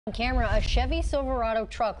On camera, a Chevy Silverado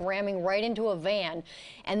truck ramming right into a van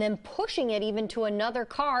and then pushing it even to another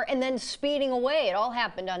car and then speeding away. It all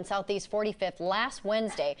happened on Southeast 45th last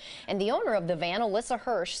Wednesday. And the owner of the van, Alyssa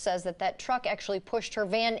Hirsch, says that truck actually pushed her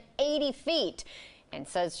van 80 feet and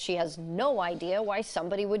says she has no idea why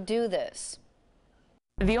somebody would do this.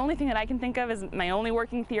 The only thing that I can think of is my only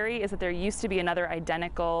working theory is that there used to be another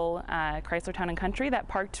identical Chrysler Town & Country that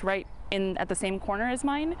parked right in at the same corner as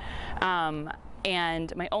mine.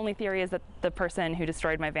 And my only theory is that the person who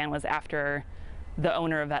destroyed my van was after the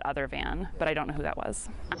owner of that other van, but I don't know who that was.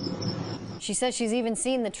 She says she's even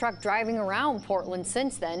seen the truck driving around Portland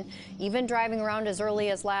since then, even driving around as early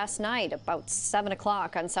as last night, about 7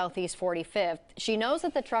 o'clock on Southeast 45th. She knows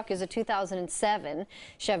that the truck is a 2007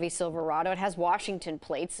 Chevy Silverado. It has Washington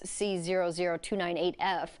plates,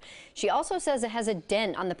 C00298F. She also says it has a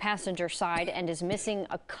dent on the passenger side and is missing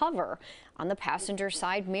a cover on the passenger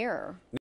side mirror.